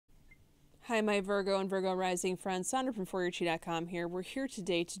Hi, my Virgo and Virgo rising friends. Sandra from ForYourChi.com here. We're here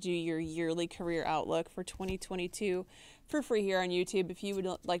today to do your yearly career outlook for 2022 for free here on YouTube. If you would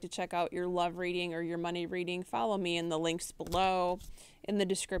like to check out your love reading or your money reading, follow me in the links below in the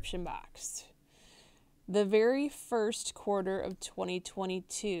description box. The very first quarter of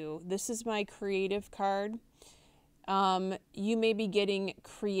 2022, this is my creative card. You may be getting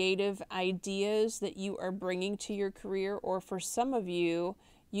creative ideas that you are bringing to your career, or for some of you,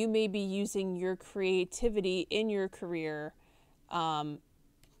 you may be using your creativity in your career,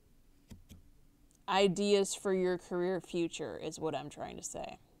 ideas for your career future is what I'm trying to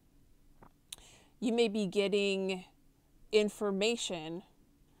say. You may be getting information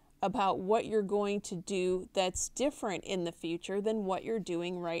about what you're going to do that's different in the future than what you're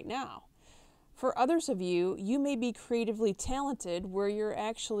doing right now. For others of you, you may be creatively talented where you're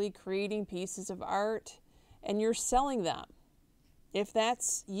actually creating pieces of art and you're selling them. If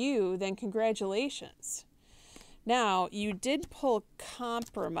that's you, then congratulations. Now, you did pull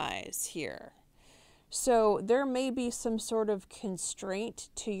compromise here. So there may be some sort of constraint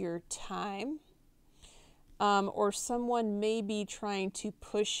to your time, or someone may be trying to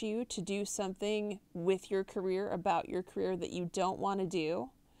push you to do something with your career, about your career, that you don't want to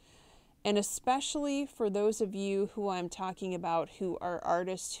do. And especially for those of you who I'm talking about who are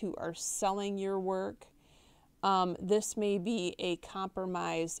artists who are selling your work, this may be a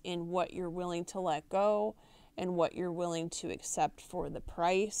compromise in what you're willing to let go and what you're willing to accept for the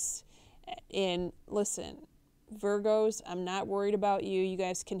price. And listen, Virgos, I'm not worried about you. You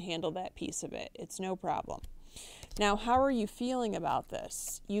guys can handle that piece of it. It's no problem. Now, how are you feeling about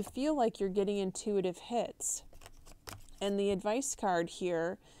this? You feel like you're getting intuitive hits. And the advice card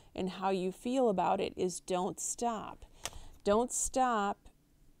here and how you feel about it is don't stop. Don't stop.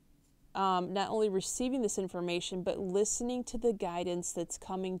 Not only receiving this information, but listening to the guidance that's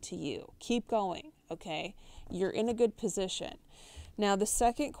coming to you. Keep going, okay? You're in a good position. Now, the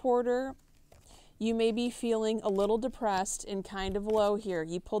second quarter, you may be feeling a little depressed and kind of low here.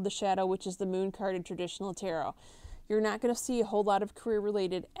 You pulled the shadow, which is the moon card in traditional tarot. You're not going to see a whole lot of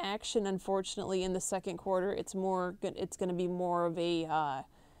career-related action, unfortunately, in the second quarter. It's going to be more of a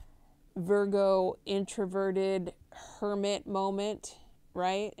Virgo introverted hermit moment,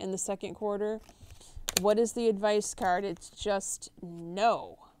 right, in the second quarter. What is the advice card? It's just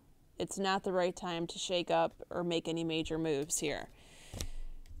no. It's not the right time to shake up or make any major moves here.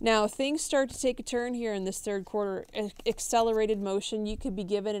 Now, things start to take a turn here in this third quarter. Accelerated motion. You could be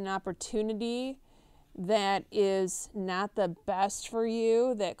given an opportunity that is not the best for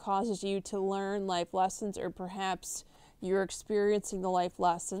you, that causes you to learn life lessons, or perhaps you're experiencing the life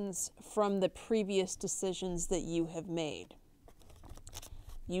lessons from the previous decisions that you have made.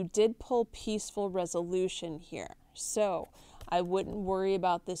 You did pull peaceful resolution here, so I wouldn't worry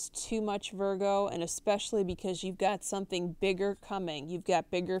about this too much, Virgo, and especially because you've got something bigger coming. You've got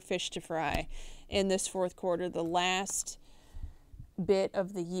bigger fish to fry in this fourth quarter. The last bit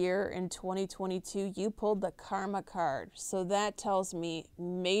of the year in 2022, you pulled the karma card, so that tells me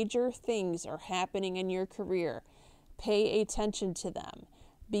major things are happening in your career. Pay attention to them,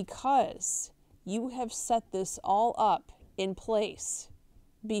 because you have set this all up in place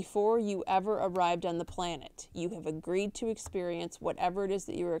before you ever arrived on the planet. You have agreed to experience whatever it is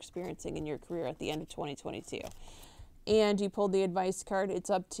that you are experiencing in your career at the end of 2022. And you pulled the advice card.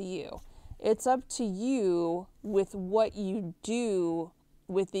 It's up to you. It's up to you with what you do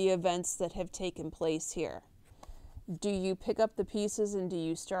with the events that have taken place here. Do you pick up the pieces and do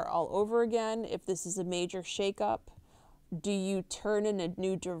you start all over again if this is a major shakeup? Do you turn in a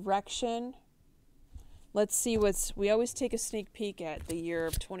new direction? Let's see we always take a sneak peek at the year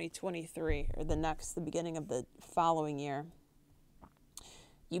of 2023, or the beginning of the following year.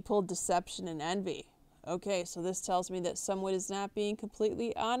 You pulled deception and envy. Okay, so this tells me that someone is not being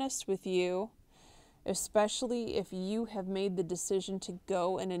completely honest with you, especially if you have made the decision to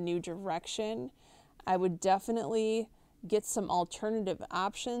go in a new direction. I would definitely get some alternative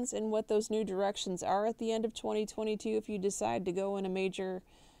options in what those new directions are at the end of 2022 if you decide to go in a major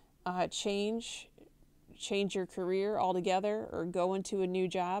change your career altogether, or go into a new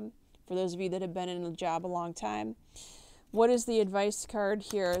job, for those of you that have been in a job a long time. What is the advice card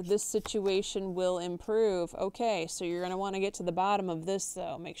here? This situation will improve. Okay, so you're going to want to get to the bottom of this,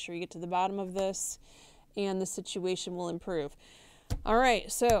 though. Make sure you get to the bottom of this, and the situation will improve. All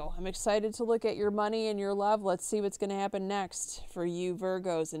right, so I'm excited to look at your money and your love. Let's see what's going to happen next for you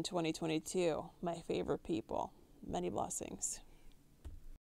Virgos in 2022. My favorite people. Many blessings.